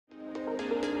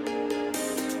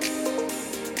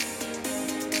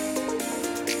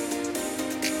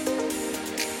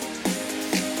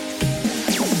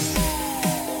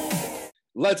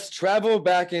Let's travel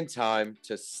back in time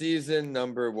to season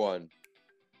number 1.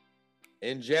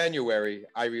 In January,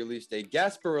 I released a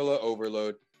Gasparilla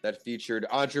Overload that featured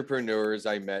entrepreneurs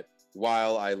I met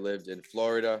while I lived in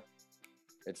Florida.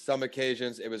 At some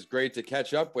occasions, it was great to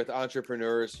catch up with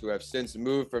entrepreneurs who have since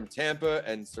moved from Tampa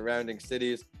and surrounding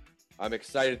cities. I'm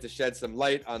excited to shed some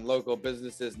light on local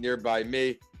businesses nearby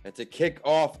me and to kick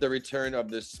off the return of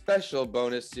this special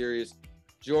bonus series.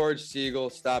 George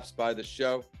Siegel stops by the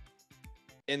show.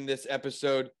 In this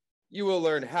episode, you will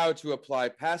learn how to apply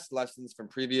past lessons from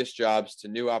previous jobs to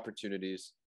new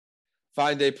opportunities,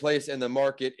 find a place in the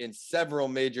market in several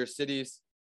major cities,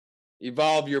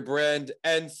 evolve your brand,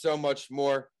 and so much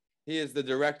more. He is the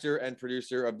director and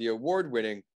producer of the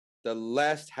award-winning The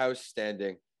Last House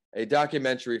Standing, a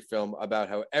documentary film about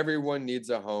how everyone needs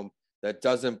a home that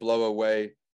doesn't blow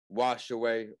away, wash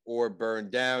away, or burn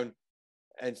down.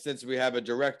 And since we have a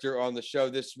director on the show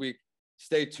this week,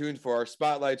 stay tuned for our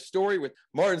spotlight story with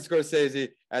Martin Scorsese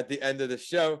at the end of the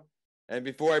show. And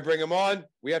before I bring him on,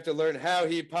 we have to learn how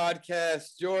he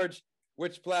podcasts. George,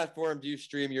 which platform do you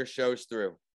stream your shows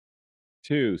through?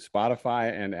 2,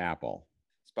 Spotify and Apple.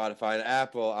 Spotify and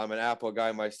Apple. I'm an Apple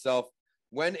guy myself.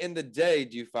 When in the day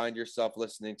do you find yourself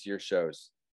listening to your shows?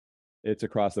 It's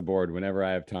across the board whenever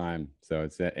I have time. So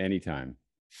it's at any time.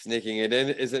 Sneaking it in.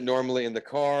 Is it normally in the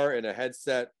car, in a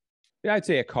headset? Yeah, I'd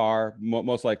say a car,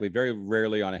 most likely. Very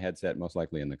rarely on a headset, most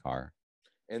likely in the car.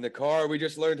 In the car. We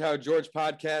just learned how George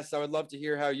podcasts. I would love to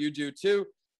hear how you do too.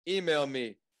 Email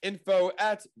me,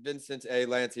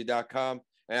 info@vincentalancy.com,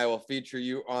 and I will feature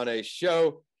you on a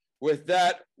show. With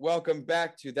that, welcome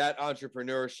back to That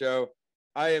Entrepreneur Show.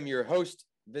 I am your host,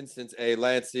 Vincent A.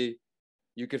 Lancy.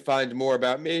 You can find more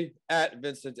about me at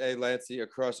Vincent A. Lancy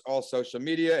across all social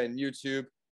media and YouTube,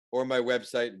 or my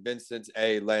website,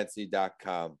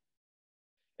 vincentalancy.com.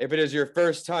 If it is your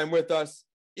first time with us,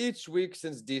 each week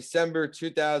since December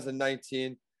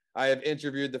 2019, I have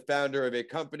interviewed the founder of a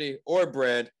company or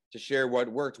brand to share what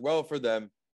worked well for them,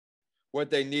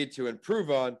 what they need to improve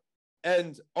on,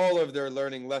 and all of their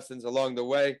learning lessons along the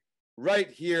way, right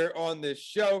here on this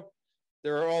show.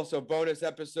 There are also bonus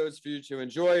episodes for you to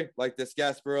enjoy, like this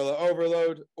Gasparilla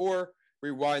Overload or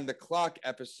Rewind the Clock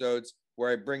episodes,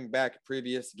 where I bring back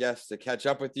previous guests to catch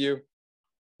up with you.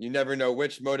 You never know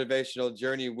which motivational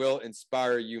journey will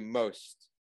inspire you most.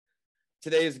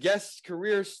 Today's guest's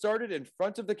career started in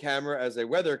front of the camera as a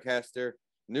weathercaster,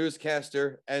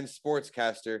 newscaster, and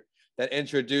sportscaster that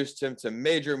introduced him to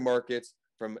major markets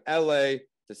from LA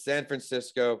to San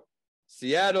Francisco,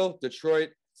 Seattle, Detroit,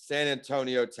 San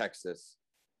Antonio, Texas.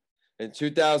 In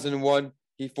 2001,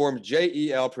 he formed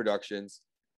JEL Productions,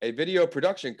 a video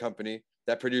production company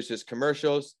that produces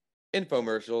commercials,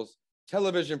 infomercials,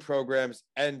 television programs,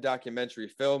 and documentary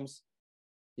films.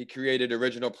 He created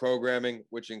original programming,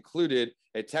 which included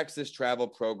a Texas travel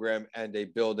program and a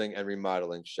building and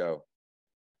remodeling show.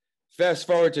 Fast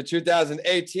forward to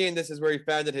 2018, this is where he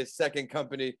founded his second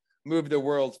company, Move the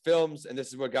World Films, and this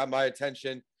is what got my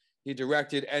attention. He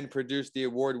directed and produced the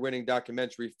award-winning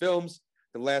documentary films,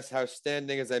 The Last House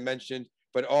Standing, as I mentioned,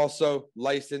 but also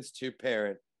Licensed to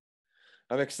Parent.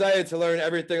 I'm excited to learn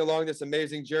everything along this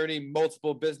amazing journey,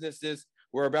 multiple businesses.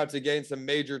 We're about to gain some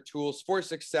major tools for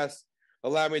success.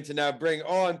 Allow me to now bring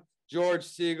on George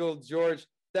Siegel. George,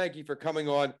 thank you for coming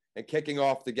on and kicking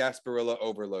off the Gasparilla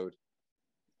Overload.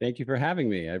 Thank you for having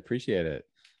me. I appreciate it.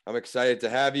 I'm excited to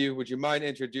have you. Would you mind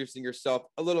introducing yourself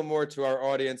a little more to our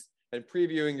audience and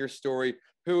previewing your story?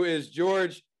 Who is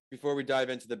George before we dive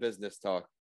into the business talk?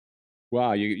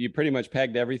 Wow, you pretty much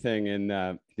pegged everything in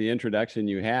the introduction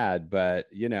you had, but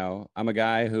I'm a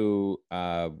guy who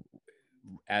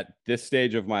at this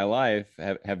stage of my life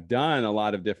have done a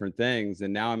lot of different things,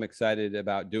 and now I'm excited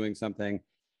about doing something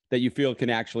that you feel can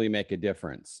actually make a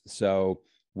difference. So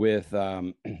with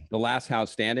The Last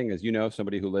House Standing, as you know,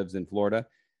 somebody who lives in Florida,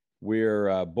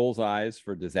 we're bullseyes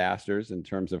for disasters in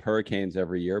terms of hurricanes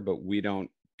every year, but we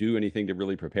don't do anything to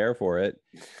really prepare for it.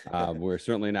 We're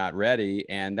certainly not ready.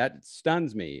 And that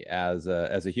stuns me as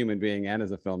a human being and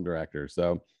as a film director.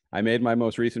 So I made my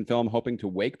most recent film hoping to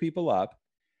wake people up.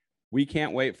 We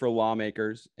can't wait for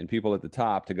lawmakers and people at the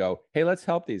top to go, hey, let's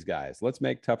help these guys. Let's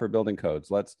make tougher building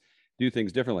codes. Let's do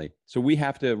things differently. So we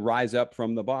have to rise up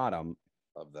from the bottom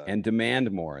and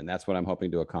demand more. And that's what I'm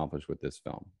hoping to accomplish with this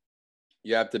film.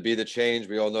 You have to be the change.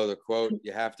 We all know the quote.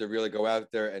 You have to really go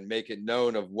out there and make it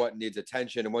known of what needs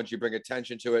attention. And once you bring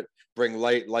attention to it, bring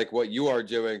light like what you are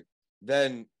doing,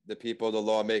 then the people, the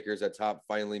lawmakers at top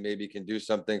finally maybe can do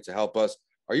something to help us.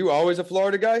 Are you always a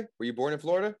Florida guy? Were you born in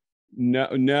Florida?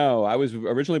 No. I was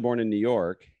originally born in New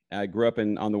York. I grew up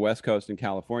on the West Coast in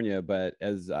California, but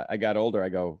as I got older, I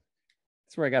go,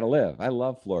 That's where I got to live. I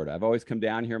love Florida. I've always come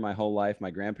down here my whole life.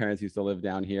 My grandparents used to live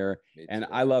down here, and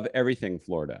I love everything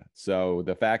Florida. So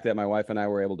the fact that my wife and I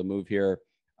were able to move here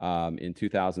in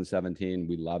 2017,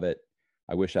 we love it.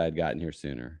 I wish I had gotten here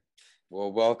sooner.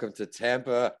 Well, welcome to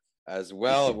Tampa as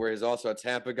well, where he's also a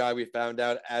Tampa guy. We found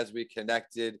out as we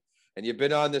connected, and you've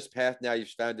been on this path now. You've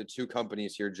founded 2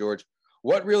 companies here, George.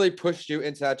 What really pushed you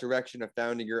into that direction of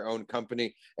founding your own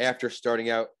company after starting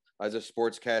out as a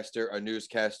sportscaster, a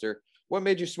newscaster? What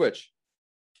made you switch?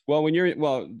 Well,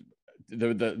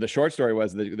 the short story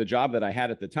was the job that I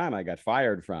had at the time I got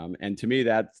fired from, and to me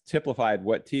that typified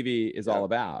what TV is all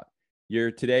about. You're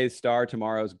today's star,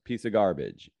 tomorrow's piece of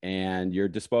garbage, and you're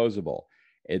disposable.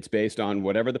 It's based on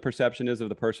whatever the perception is of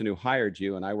the person who hired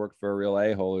you, and I worked for a real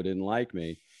a-hole who didn't like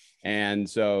me, and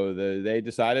so they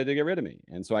decided to get rid of me.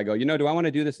 And so I go, do I want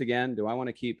to do this again? Do I want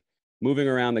to keep moving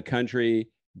around the country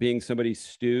being somebody's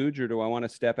stooge, or do I want to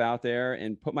step out there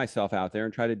and put myself out there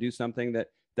and try to do something that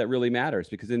really matters?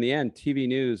 Because in the end, TV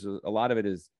news, a lot of it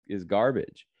is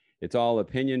garbage. It's all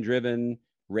opinion driven,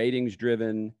 ratings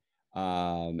driven.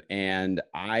 And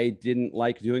I didn't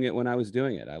like doing it when I was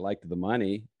doing it. I liked the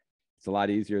money. It's a lot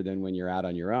easier than when you're out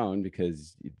on your own,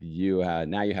 because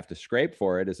now you have to scrape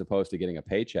for it as opposed to getting a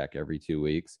paycheck every 2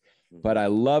 weeks. But I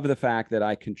love the fact that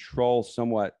I control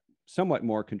somewhat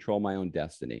more control my own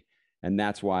destiny. And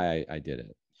that's why I did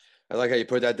it. I like how you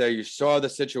put that there. You saw the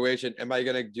situation. Am I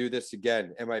going to do this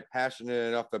again? Am I passionate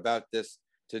enough about this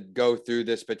to go through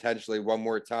this potentially one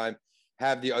more time?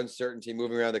 Have the uncertainty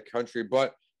moving around the country.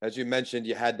 But as you mentioned,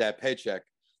 you had that paycheck.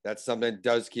 That's something that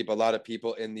does keep a lot of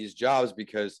people in these jobs,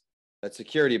 because that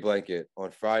security blanket. On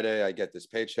Friday, I get this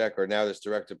paycheck, or now this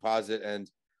direct deposit, and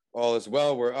all is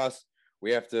well. We're us.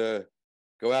 We have to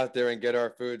go out there and get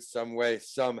our food some way,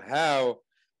 somehow.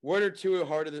 What are two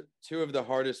of the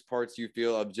hardest parts you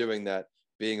feel of doing that,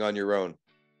 being on your own?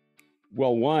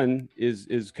 Well, one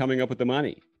is coming up with the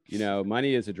money.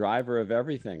 Money is a driver of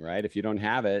everything, right? If you don't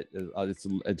have it,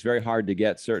 it's very hard to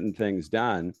get certain things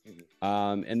done.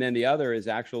 And then the other is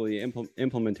actually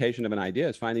implementation of an idea,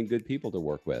 is finding good people to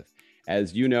work with.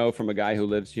 As you know, from a guy who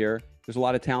lives here, there's a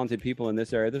lot of talented people in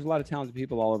this area. There's a lot of talented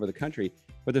people all over the country,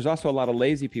 but there's also a lot of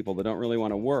lazy people that don't really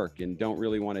want to work and don't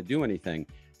really want to do anything.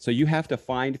 So you have to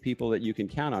find people that you can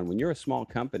count on. When you're a small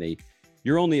company,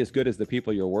 you're only as good as the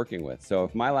people you're working with. So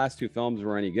if my last 2 films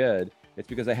were any good, it's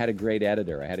because I had a great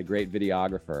editor, I had a great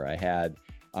videographer, I had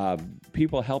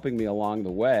people helping me along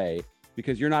the way,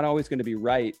 because you're not always going to be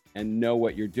right and know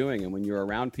what you're doing. And when you're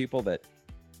around people that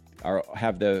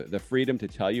have the freedom to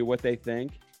tell you what they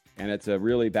think, and it's a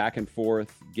really back and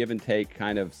forth, give and take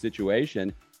kind of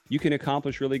situation, you can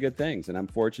accomplish really good things. And I'm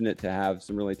fortunate to have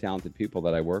some really talented people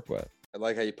that I work with. I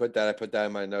like how you put that. I put that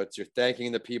in my notes. You're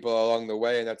thanking the people along the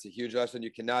way, and that's a huge lesson. You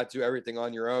cannot do everything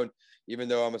on your own. Even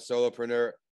though I'm a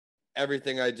solopreneur,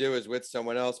 everything I do is with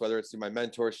someone else, whether it's through my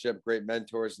mentorship, great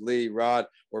mentors, Lee, Rod,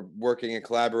 or working and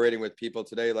collaborating with people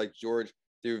today like George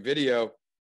through video.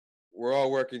 We're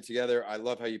all working together. I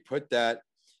love how you put that.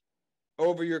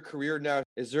 Over your career now,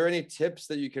 is there any tips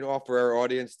that you can offer our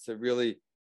audience to really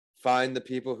find the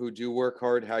people who do work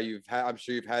hard? I'm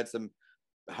sure you've had some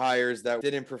hires that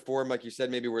didn't perform, like you said,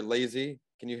 maybe were lazy.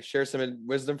 Can you share some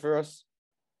wisdom for us?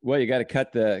 Well, you got to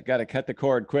cut the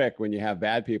cord quick when you have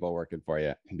bad people working for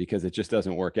you, because it just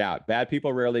doesn't work out. Bad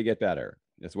people rarely get better.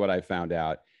 That's what I found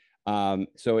out.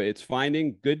 So it's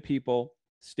finding good people,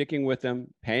 sticking with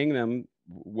them, paying them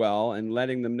well, and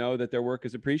letting them know that their work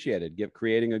is appreciated.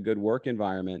 Creating a good work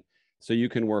environment so you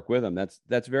can work with them.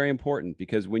 That's very important,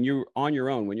 because when you're on your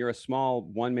own, when you're a small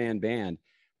one-man band,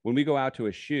 when we go out to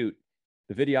a shoot,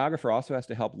 the videographer also has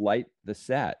to help light the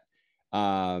set.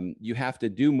 You have to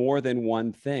do more than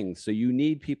one thing. So you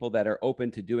need people that are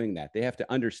open to doing that. They have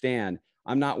to understand,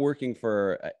 I'm not working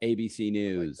for ABC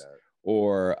News,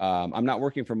 or I'm not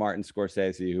working for Martin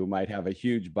Scorsese, who might have a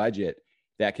huge budget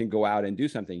that can go out and do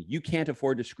something. You can't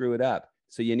afford to screw it up.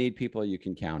 So you need people you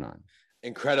can count on.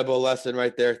 Incredible lesson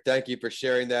right there. Thank you for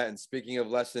sharing that. And speaking of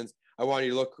lessons, I want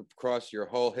you to look across your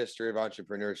whole history of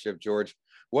entrepreneurship, George.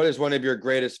 What is one of your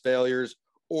greatest failures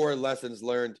or lessons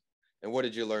learned, and what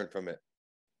did you learn from it?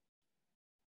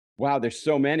 Wow, there's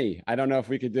so many. I don't know if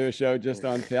we could do a show just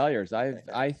on failures.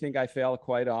 I think I fail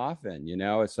quite often.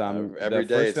 It's every the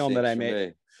day first film that I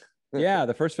made. Yeah,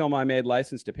 the first film I made,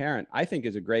 Licensed to Parent, I think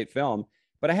is a great film,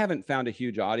 but I haven't found a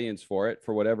huge audience for it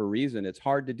for whatever reason. It's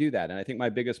hard to do that. And I think my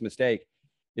biggest mistake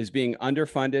is being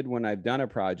underfunded when I've done a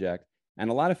project. And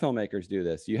a lot of filmmakers do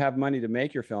this. You have money to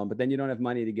make your film, but then you don't have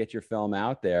money to get your film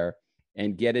out there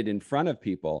and get it in front of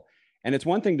people. And it's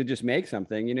one thing to just make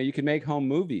something, you can make home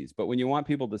movies, but when you want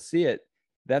people to see it,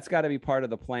 that's got to be part of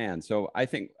the plan. So I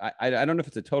think, I don't know if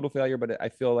it's a total failure, but I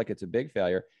feel like it's a big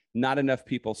failure. Not enough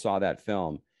people saw that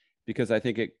film because I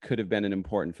think it could have been an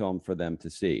important film for them to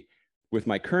see. With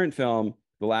my current film,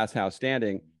 The Last House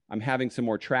Standing, I'm having some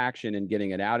more traction in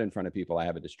getting it out in front of people. I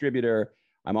have a distributor.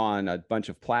 I'm on a bunch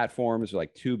of platforms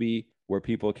like Tubi where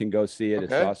people can go see it.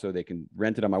 Okay. It's also, they can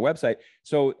rent it on my website.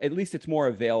 So at least it's more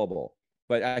available,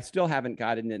 but I still haven't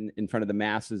gotten it in front of the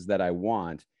masses that I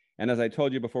want. And as I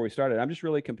told you before we started, I'm just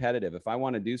really competitive. If I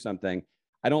want to do something,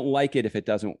 I don't like it if it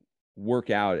doesn't work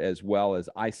out as well as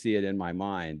I see it in my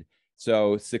mind.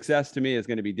 So success to me is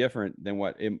going to be different than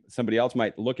what somebody else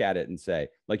might look at it and say.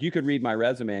 Like, you could read my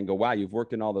resume and go, wow, you've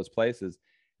worked in all those places.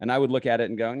 And I would look at it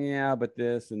and go, yeah, but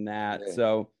this and that. Yeah.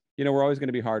 So, you know, we're always going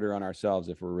to be harder on ourselves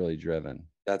if we're really driven.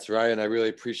 That's right. And I really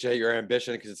appreciate your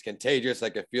ambition because it's contagious. I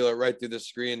can feel it right through the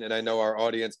screen. And I know our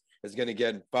audience is going to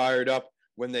get fired up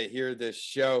when they hear this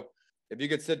show. If you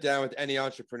could sit down with any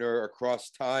entrepreneur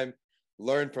across time,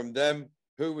 learn from them,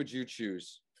 who would you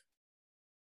choose?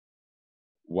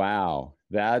 Wow,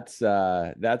 that's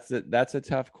a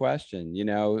tough question. You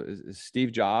know,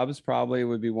 Steve Jobs probably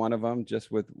would be one of them,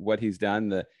 just with what he's done,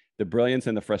 the brilliance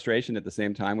and the frustration at the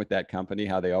same time with that company,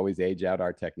 how they always age out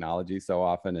our technology so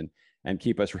often and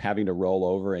keep us having to roll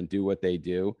over and do what they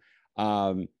do.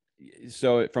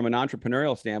 So from an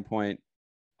entrepreneurial standpoint,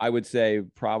 I would say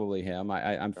probably him.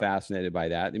 I'm fascinated by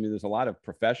that. I mean, there's a lot of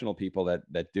professional people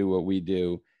that do what we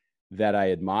do that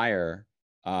I admire.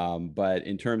 But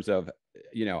in terms of,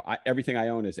 you know, everything I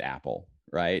own is Apple,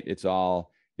 right? It's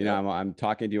all, you know, I'm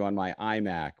talking to you on my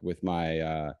iMac with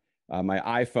my my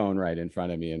iPhone right in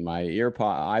front of me and my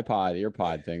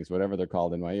earpod things, whatever they're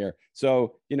called in my ear.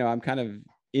 So, you know, I'm kind of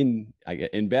in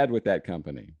bed with that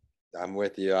company. I'm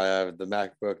with you. I have the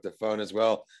MacBook, the phone as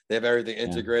well. They have everything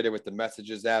integrated with the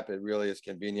Messages app. It really is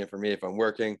convenient for me. If I'm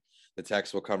working, the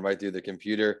text will come right through the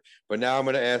computer. But now I'm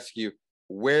going to ask you,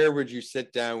 where would you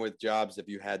sit down with Jobs if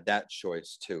you had that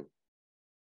choice too?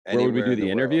 Where would we do the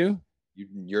interview?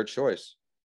 Your choice.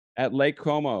 At Lake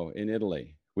Como in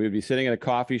Italy. We would be sitting in a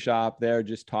coffee shop there,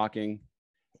 just talking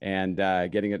and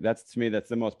getting it. That's, to me, that's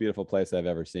the most beautiful place I've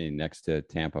ever seen, next to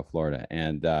Tampa, Florida.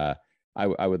 And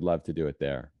I would love to do it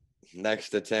there. Next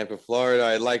to Tampa, Florida.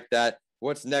 I like that.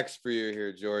 What's next for you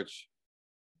here, George?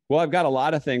 Well, I've got a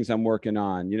lot of things I'm working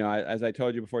on. You know, as I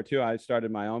told you before too, I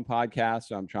started my own podcast,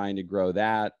 so I'm trying to grow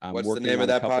that. What's the name of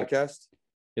that podcast?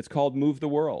 It's called Move the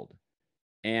World.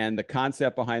 And the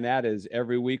concept behind that is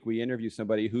every week we interview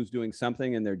somebody who's doing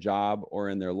something in their job or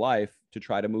in their life to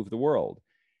try to move the world.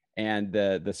 And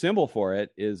the symbol for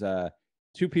it is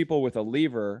two people with a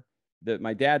lever. That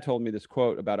my dad told me this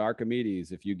quote about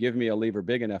Archimedes: if you give me a lever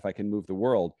big enough, I can move the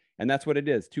world. And that's what it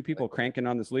is. Two people cranking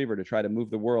on this lever to try to move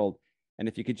the world. And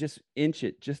if you could just inch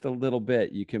it just a little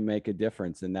bit, you can make a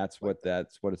difference. And that's what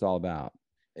it's all about.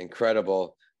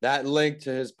 Incredible. That link to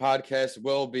his podcast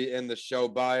will be in the show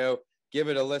bio. Give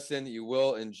it a listen. You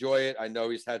will enjoy it. I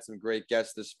know he's had some great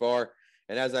guests this far.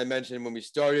 And as I mentioned when we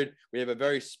started, we have a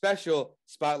very special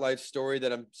spotlight story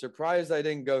that I'm surprised I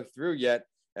didn't go through yet,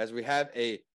 as we have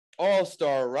a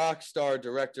all-star, rock star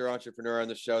director, entrepreneur on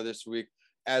the show this week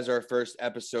as our first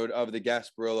episode of the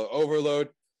Gasparilla Overload.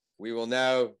 We will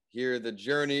now hear the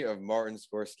journey of Martin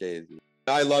Scorsese.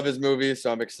 I love his movies,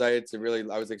 so I was excited to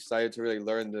really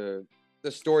learn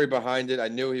the story behind it. I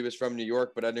knew he was from New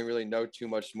York, but I didn't really know too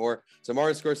much more. So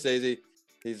Martin Scorsese,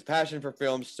 his passion for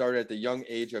film started at the young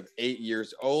age of 8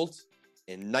 years old.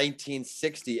 In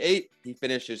 1968, he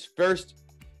finished his first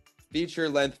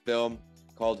feature-length film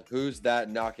called Who's That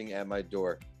Knocking at My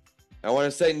Door? I want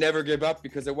to say never give up,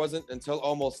 because it wasn't until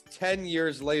almost 10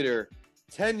 years later,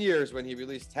 10 years when he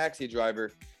released Taxi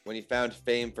Driver, when he found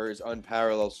fame for his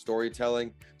unparalleled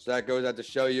storytelling. So that goes out to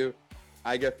show you,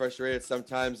 I get frustrated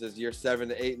sometimes as year 7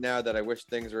 to 8 now that I wish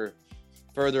things were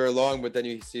further along, but then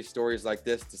you see stories like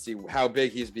this to see how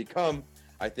big he's become.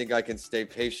 I think I can stay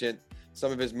patient.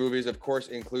 Some of his movies, of course,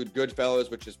 include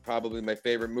Goodfellas, which is probably my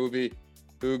favorite movie.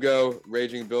 Hugo,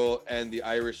 Raging Bull, and The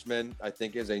Irishman, I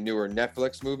think, is a newer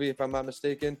Netflix movie, if I'm not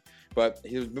mistaken. But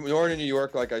he was born in New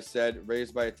York, like I said,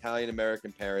 raised by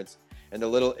Italian-American parents in the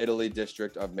Little Italy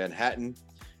district of Manhattan.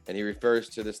 And he refers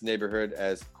to this neighborhood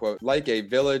as, quote, like a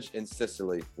village in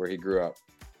Sicily, where he grew up.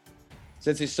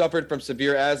 Since he suffered from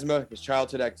severe asthma, his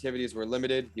childhood activities were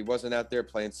limited. He wasn't out there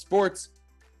playing sports.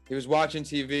 He was watching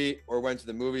TV or went to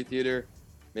the movie theater,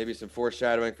 maybe some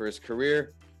foreshadowing for his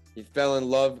career. He fell in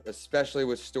love, especially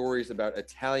with stories about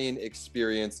Italian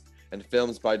experience and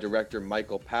films by director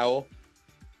Michael Powell.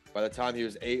 By the time he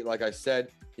was 8, like I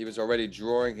said, he was already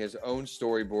drawing his own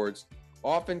storyboards,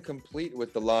 often complete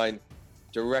with the line,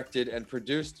 directed and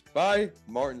produced by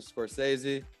Martin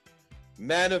Scorsese.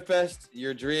 Manifest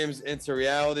your dreams into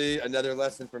reality. Another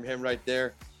lesson from him right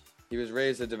there. He was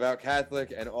raised a devout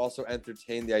Catholic and also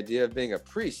entertained the idea of being a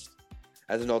priest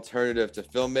as an alternative to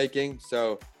filmmaking.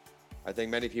 So I think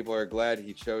many people are glad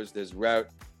he chose this route.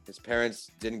 His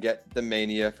parents didn't get the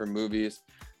mania for movies.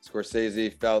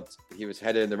 Scorsese felt he was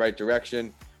headed in the right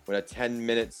direction when a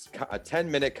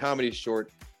 10-minute comedy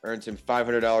short earned him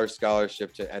 $500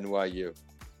 scholarship to NYU.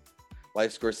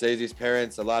 Like Scorsese's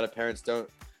parents, a lot of parents don't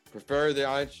prefer the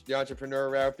entrepreneur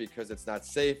route because it's not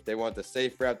safe. They want the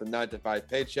safe route, the 9-to-5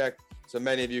 paycheck. So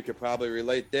many of you could probably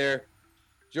relate there.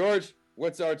 George,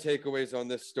 what's our takeaways on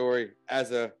this story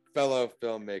as a fellow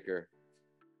filmmaker?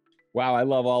 Wow, I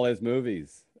love all his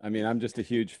movies. I mean, I'm just a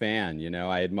huge fan. You know,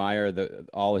 I admire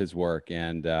all his work,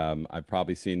 and I've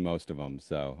probably seen most of them.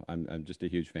 So I'm just a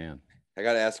huge fan. I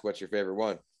got to ask, what's your favorite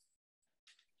one?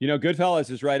 You know,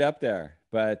 Goodfellas is right up there,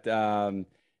 but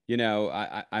you know,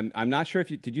 I'm not sure if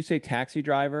did you say Taxi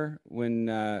Driver when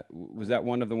was that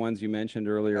one of the ones you mentioned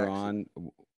earlier on?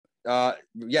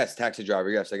 Yes, Taxi Driver.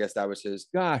 Yes, I guess that was his.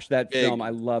 Gosh, that film,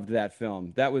 I loved that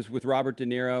film. That was with Robert De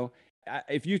Niro.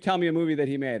 If you tell me a movie that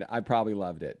he made, I probably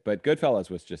loved it. But Goodfellas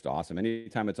was just awesome.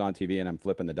 Anytime it's on TV and I'm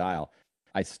flipping the dial,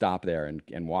 I stop there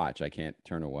and watch. I can't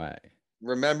turn away.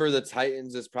 Remember the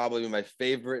Titans is probably my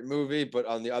favorite movie, but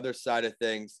on the other side of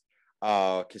things,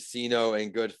 Casino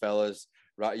and Goodfellas,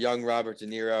 young Robert De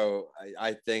Niro,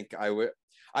 I think I would.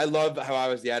 I love how I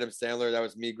was the Adam Sandler. That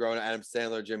was me growing up. Adam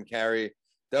Sandler, Jim Carrey,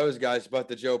 those guys. But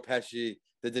the Joe Pesci,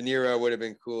 the De Niro would have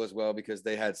been cool as well because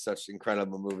they had such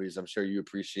incredible movies. I'm sure you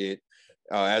appreciate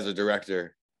as a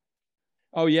director.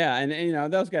 Oh yeah, and you know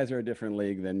those guys are a different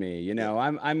league than me. You know,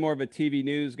 I'm more of a TV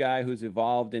news guy who's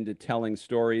evolved into telling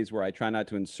stories where I try not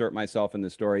to insert myself in the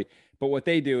story. But what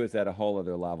they do is at a whole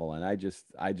other level, and I just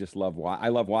love I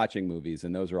love watching movies,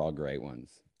 and those are all great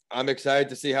ones. I'm excited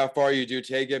to see how far you do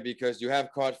take it because you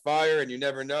have caught fire, and you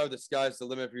never know. The sky's the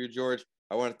limit for you, George.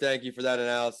 I want to thank you for that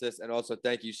analysis, and also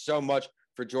thank you so much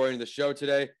for joining the show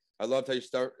today. I loved how you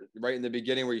start right in the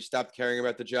beginning where you stopped caring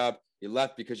about the job. You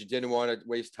left because you didn't want to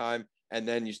waste time. And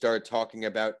then you started talking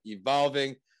about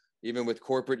evolving. Even with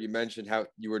corporate, you mentioned how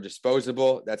you were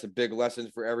disposable. That's a big lesson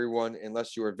for everyone.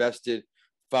 Unless you are vested,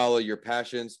 follow your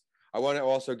passions. I want to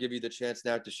also give you the chance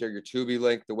now to share your Tubi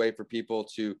link, the way for people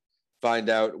to find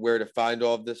out where to find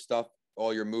all of this stuff,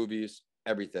 all your movies,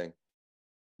 everything.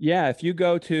 Yeah, if you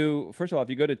go to, first of all, if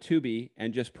you go to Tubi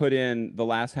and just put in The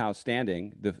Last House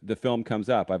Standing, the film comes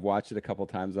up. I've watched it a couple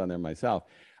times on there myself.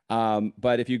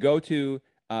 But if you go to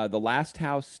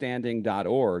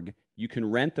thelasthousestanding.org, you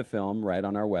can rent the film right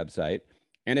on our website.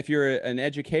 And if you're an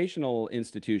educational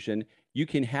institution, you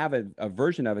can have a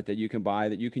version of it that you can buy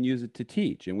that you can use it to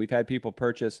teach. And we've had people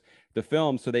purchase the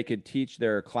film so they could teach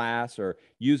their class or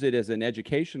use it as an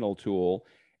educational tool.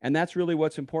 And that's really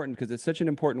what's important because it's such an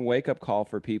important wake-up call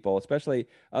for people, especially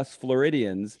us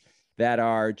Floridians that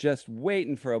are just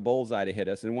waiting for a bullseye to hit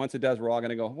us. And once it does, we're all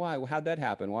going to go, why? How'd that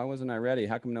happen? Why wasn't I ready?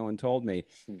 How come no one told me?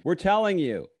 We're telling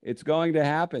you, it's going to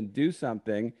happen. Do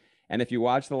something. And if you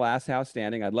watch The Last House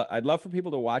Standing, I'd love for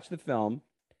people to watch the film.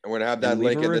 And we're going to have that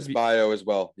link in this bio as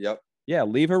well. Yep. Yeah,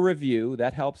 leave a review.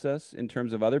 That helps us in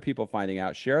terms of other people finding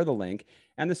out. Share the link.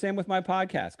 And the same with my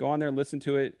podcast. Go on there, listen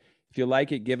to it. If you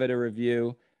like it, give it a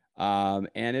review. And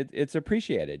it's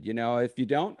appreciated. You know, if you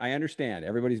don't, I understand.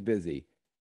 Everybody's busy.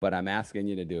 But I'm asking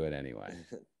you to do it anyway.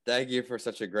 Thank you for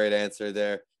such a great answer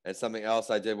there. And something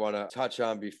else I did want to touch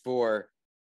on before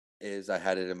is I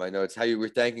had it in my notes, how you were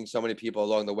thanking so many people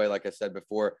along the way. Like I said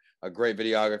before, a great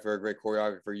videographer, a great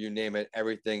choreographer, you name it,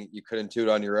 everything you couldn't do it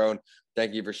on your own.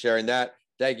 Thank you for sharing that.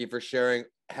 Thank you for sharing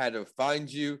how to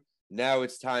find you. Now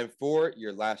it's time for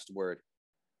your last word.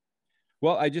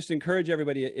 Well, I just encourage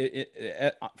everybody,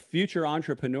 future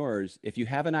entrepreneurs, if you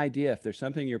have an idea, if there's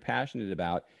something you're passionate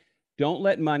about, don't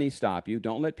let money stop you.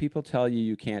 Don't let people tell you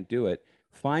you can't do it.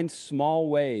 Find small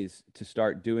ways to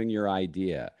start doing your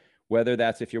idea. Whether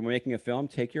that's if you're making a film,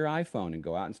 take your iPhone and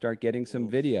go out and start getting some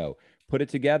video. Put it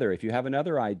together. If you have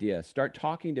another idea, start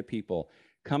talking to people,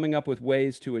 coming up with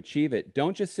ways to achieve it.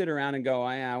 Don't just sit around and go,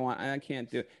 I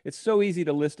can't do it. It's so easy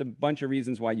to list a bunch of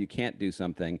reasons why you can't do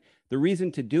something. The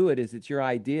reason to do it is it's your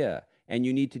idea and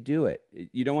you need to do it.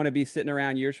 You don't want to be sitting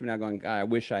around years from now going, God, I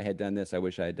wish I had done this. I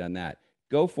wish I had done that.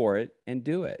 Go for it and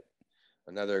do it.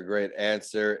 Another great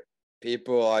answer.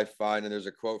 People I find, and there's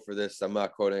a quote for this, I'm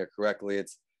not quoting it correctly.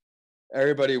 It's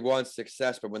everybody wants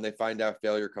success, but when they find out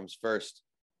failure comes first,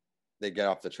 they get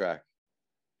off the track.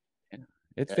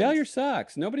 Failure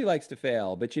sucks. Nobody likes to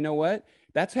fail, but you know what?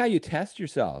 That's how you test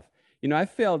yourself. You know,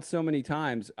 I've failed so many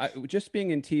times. Just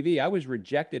being in TV, I was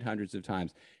rejected hundreds of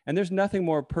times. And there's nothing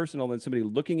more personal than somebody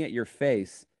looking at your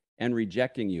face and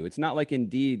rejecting you. It's not like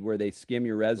Indeed where they skim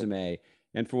your resume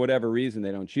and for whatever reason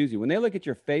they don't choose you. When they look at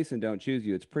your face and don't choose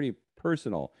you, it's pretty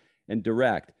personal and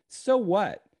direct. So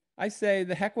what? I say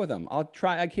the heck with them. I'll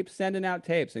try. I keep sending out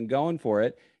tapes and going for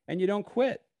it, and you don't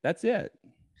quit. That's it.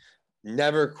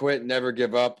 Never quit, never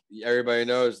give up. Everybody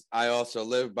knows I also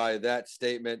live by that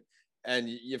statement. And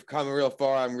you've come real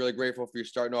far. I'm really grateful for you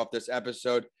starting off this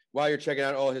episode. While you're checking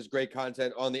out all his great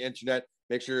content on the internet,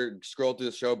 make sure to scroll through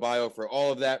the show bio for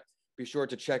all of that. Be sure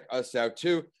to check us out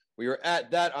too. We are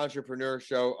at That Entrepreneur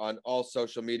Show on all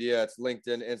social media. It's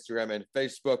LinkedIn, Instagram, and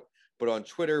Facebook. But on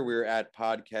Twitter, we're at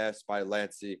Podcast by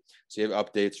Lancey. So you have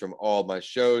updates from all my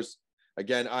shows.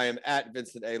 Again, I am at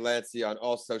Vincent A. Lancey on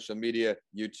all social media,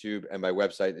 YouTube, and my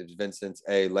website is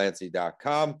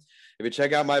vincentalancy.com. If you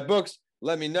check out my books,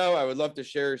 let me know. I would love to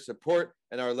share your support.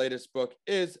 And our latest book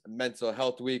is Mental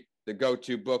Health Week, the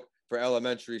go-to book for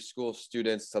elementary school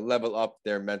students to level up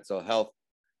their mental health.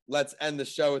 Let's end the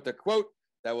show with a quote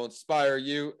that will inspire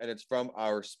you, and it's from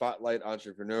our Spotlight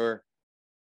Entrepreneur.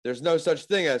 There's no such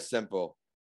thing as simple.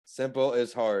 Simple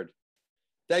is hard.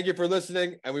 Thank you for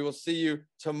listening, and we will see you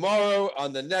tomorrow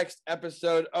on the next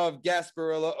episode of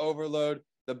Gasparilla Overload,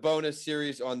 the bonus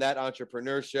series on That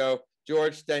Entrepreneur Show.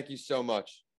 George, thank you so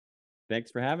much.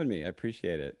 Thanks for having me. I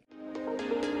appreciate it.